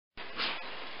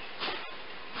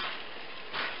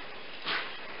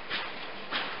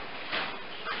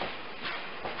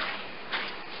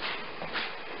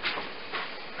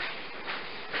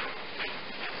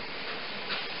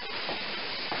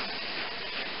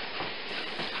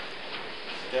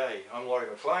G'day, I'm Laurie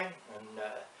McLean and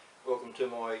welcome to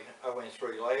my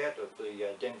On3 layout of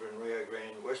the Denver and Rio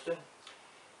Grande Western.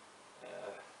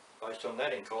 Based on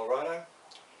that in Colorado,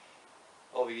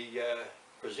 I'll be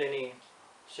presenting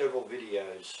several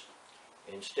videos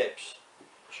in steps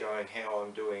showing how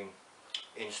I'm doing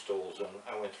installs on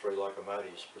On3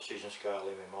 locomotives, precision scale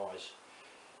MMIs.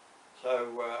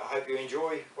 So I hope you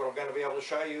enjoy what I'm going to be able to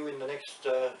show you in the next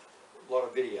lot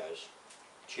of videos.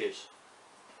 Cheers.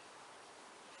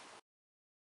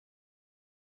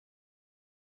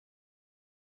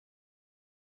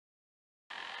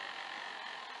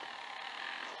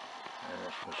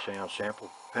 The sound sample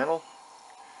panel,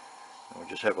 and we'll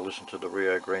just have a listen to the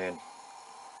Rio Grande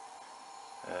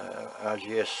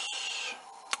RGS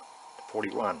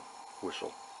 41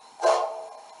 whistle.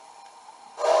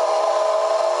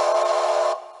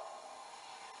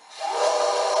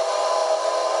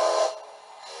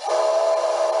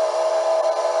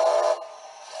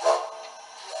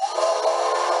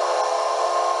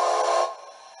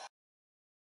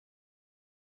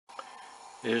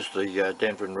 Here's the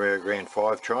Denver and Rio Grande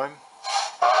 5 chime.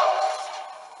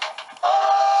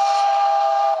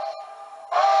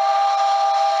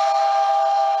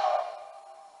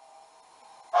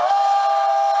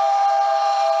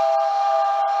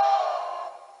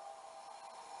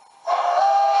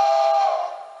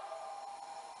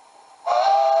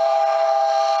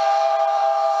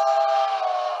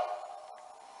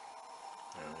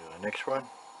 And the next one.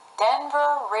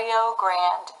 Denver, Rio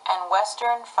Grande, and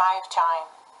Western 5 chime.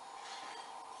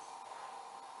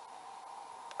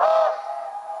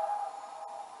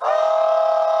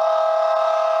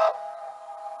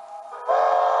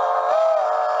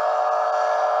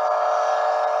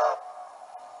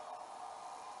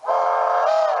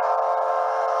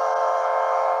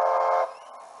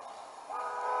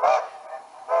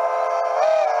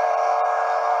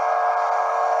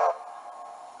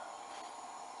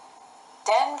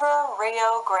 Denver,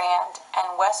 Rio Grande,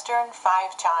 and Western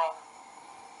 5 chime.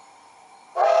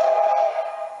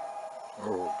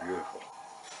 Oh, beautiful.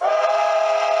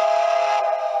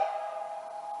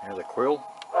 Now the quill.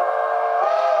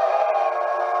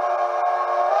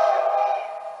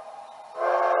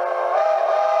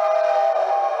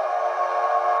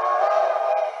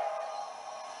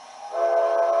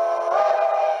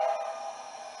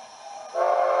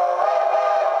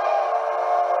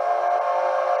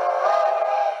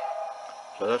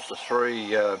 So that's the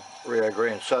three Rio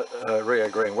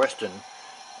Grande Western,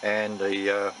 and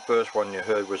the first one you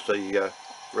heard was the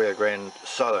Rio Grande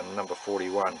Southern number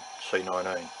 41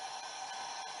 C19.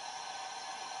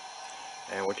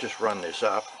 And we'll just run this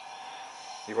up.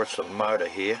 You watch the motor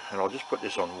here, and I'll just put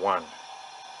this on 1.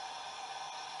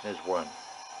 There's 1.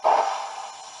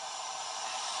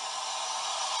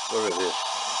 Look at this.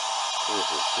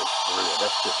 This is just brilliant.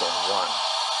 That's just on 1.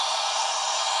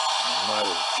 The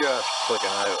motor's just clicking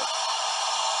over.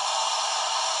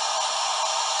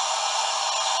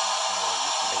 And we're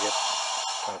just going to get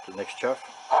time to the next chuff.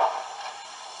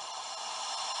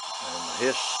 And the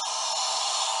hiss.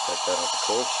 Take that off, of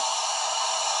course.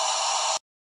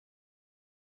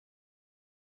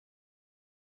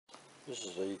 This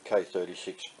is the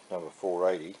K36 number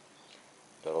 480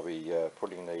 that I'll be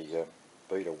putting the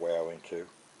beta WOW into,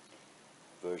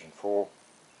 version 4,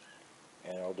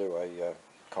 and I'll do a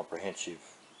comprehensive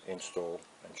install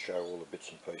and show all the bits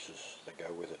and pieces that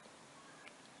go with it.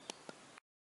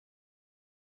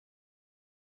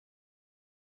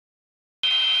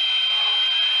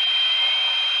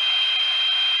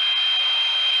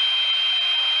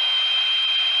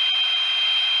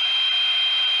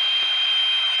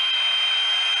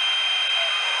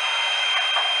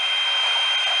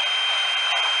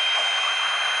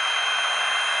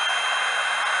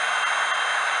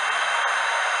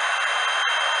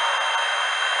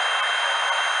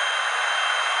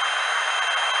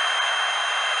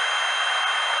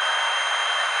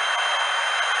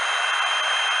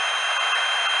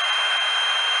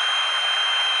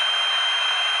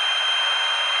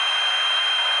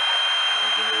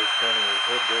 Engineer's turning his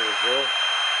head there as well.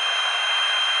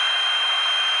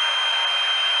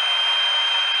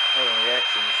 Having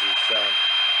reactions is a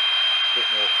bit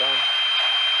more fun.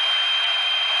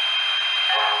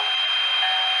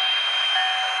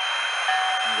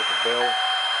 You get the bell.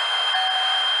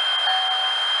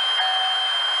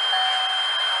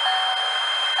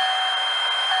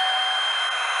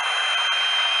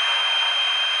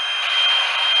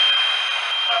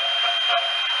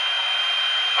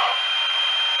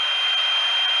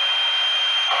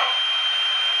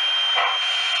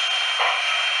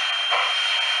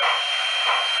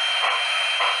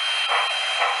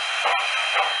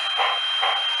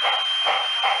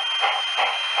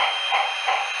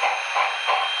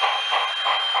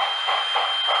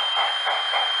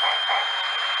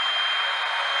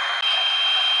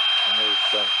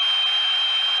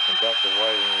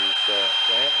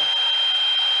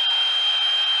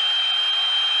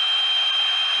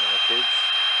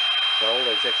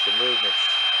 detects the movements.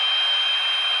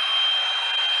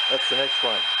 That's the next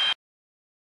one.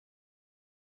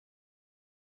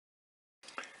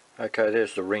 Okay,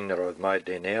 there's the ring that I've made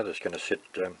there now that's going to sit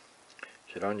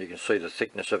on. You can see the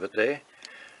thickness of it there.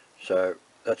 So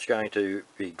that's going to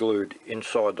be glued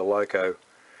inside the loco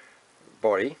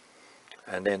body,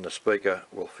 and then the speaker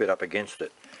will fit up against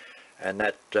it. And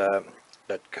that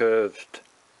curved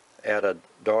outer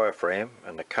diaphragm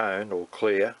and the cone will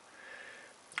clear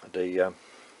the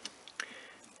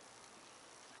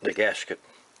gasket,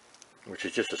 which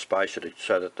is just a space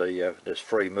so that there's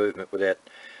free movement without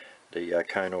the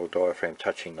cone or diaphragm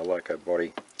touching the loco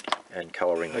body and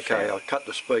colouring the sound. Okay, I'll cut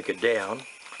the speaker down.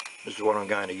 This is what I'm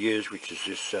going to use, which is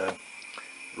this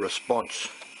response.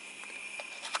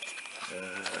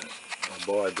 I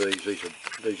buy these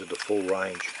are the full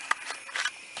range.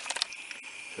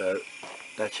 So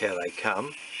that's how they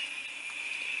come.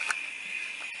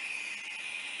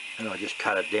 And I just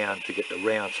cut it down to get the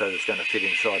round so that it's going to fit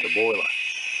inside the boiler.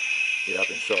 Get up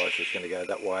inside, so it's going to go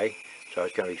that way. So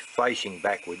it's going to be facing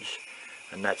backwards,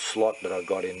 and that slot that I've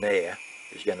got in there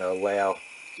is going to allow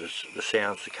the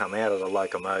sounds to come out of the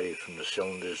locomotive from the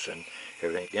cylinders and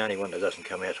everything. The only one that doesn't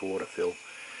come out is water fill,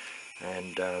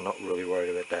 and I'm not really worried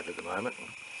about that at the moment.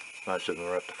 Most of them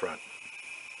are at the front.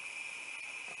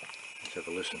 Let's have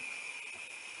a listen.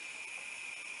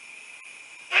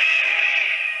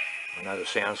 I know the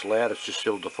sound's loud, it's just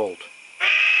still default.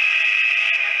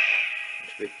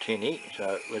 It's a bit tinny,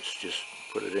 so let's just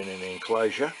put it in an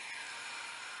enclosure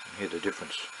and hear the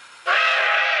difference.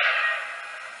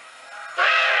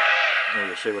 Now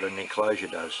you see what an enclosure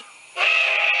does.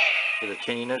 See the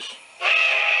tinniness?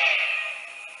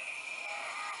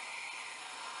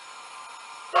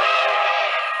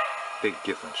 Big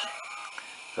difference.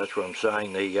 That's what I'm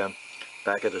saying. The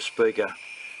back of the speaker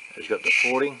has got the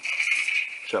porting.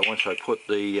 So once I put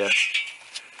the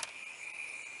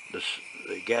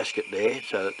gasket there,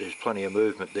 so that there's plenty of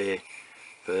movement there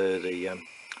for the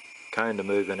cone to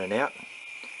move in and out,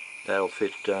 that'll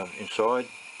fit inside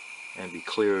and be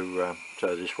clear,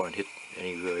 so this won't hit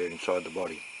anywhere inside the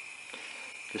body.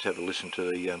 Just have a listen to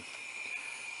the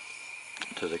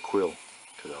quill,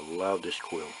 because I love this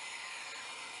quill.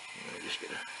 Just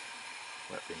get a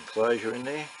wrap the enclosure in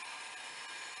there.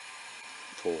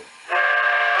 4.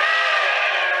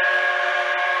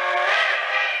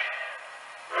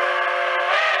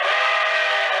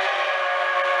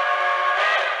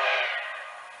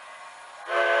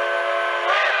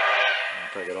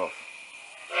 Take it off.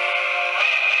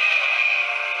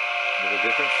 Little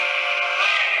difference.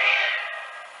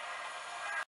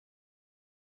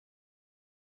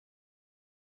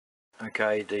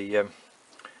 Okay, the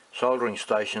soldering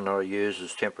station I use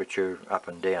is temperature up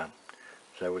and down,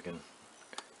 so we can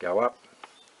go up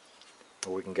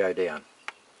or we can go down.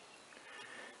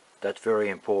 That's very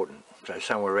important. So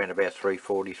somewhere around about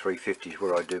 340, 350 is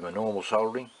where I do my normal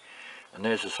soldering, and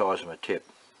there's the size of my tip.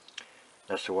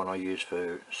 That's the one I use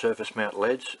for surface mount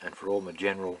LEDs and for all my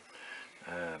general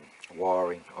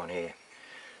wiring on here.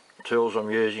 The tools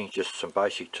I'm using, just some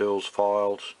basic tools,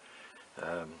 files,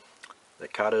 the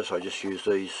cutters. I just use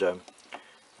these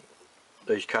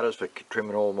cutters for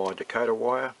trimming all my decoder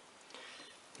wire,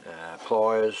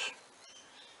 pliers,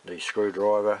 the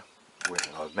screwdriver which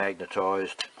I've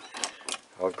magnetised.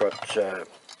 I've got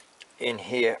in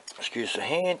here, excuse the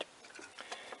hand,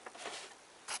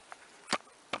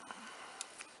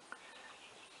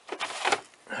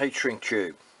 heat shrink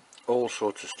tube, all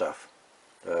sorts of stuff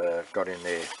got in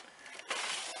there,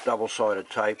 double-sided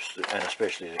tapes, and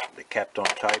especially the capped on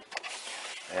tape,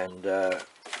 and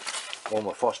all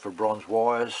my phosphor bronze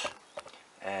wires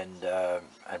and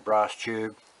brass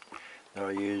tube that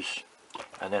I use,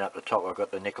 and then up the top I've got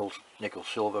the nickel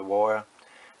silver wire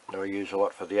that I use a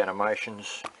lot for the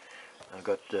animations. I've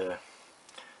got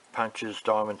punches,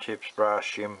 diamond tips, brass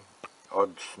shim,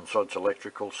 odds and sods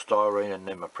electrical, styrene, and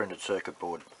then my printed circuit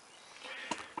board.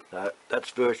 That's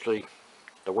virtually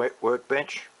the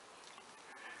workbench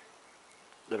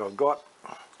that I've got.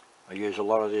 I use a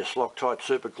lot of this Loctite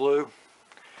super glue.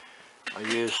 I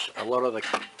use a lot of the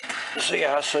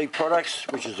CRC products,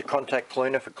 which is a contact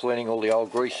cleaner for cleaning all the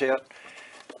old grease out,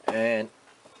 and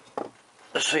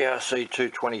the CRC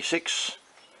 226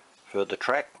 for the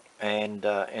track and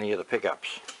any of the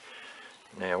pickups.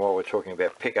 Now while we're talking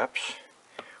about pickups,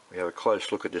 we have a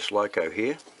close look at this loco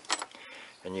here,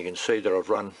 and you can see that I've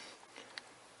run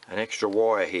an extra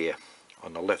wire here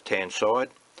on the left hand side.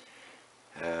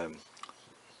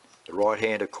 The right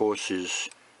hand, of course, is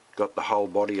got the whole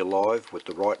body alive with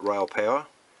the right rail power,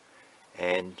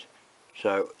 and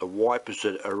so the wipers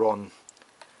that are on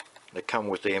that come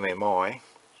with the MMI,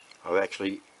 I've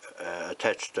actually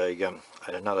attached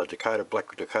another decoder,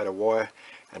 black decoder wire,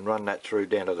 and run that through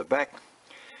down to the back.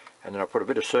 And then I put a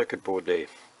bit of circuit board there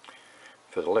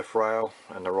for the left rail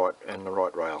and the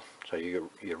right rail. So your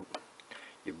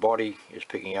body is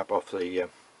picking up off the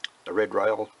red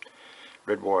rail,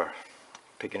 red wire,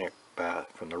 picking up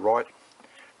from the right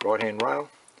hand rail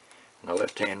and the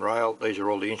left hand rail. These are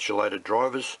all the insulated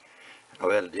drivers.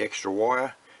 I've added the extra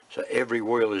wire, so every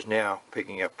wheel is now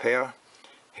picking up power,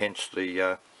 hence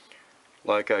the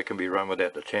loco can be run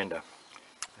without the tender.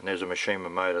 And there's a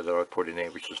Machima motor that I put in there,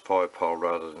 which is 5-pole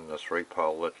rather than the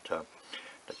 3-pole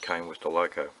that came with the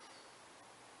loco.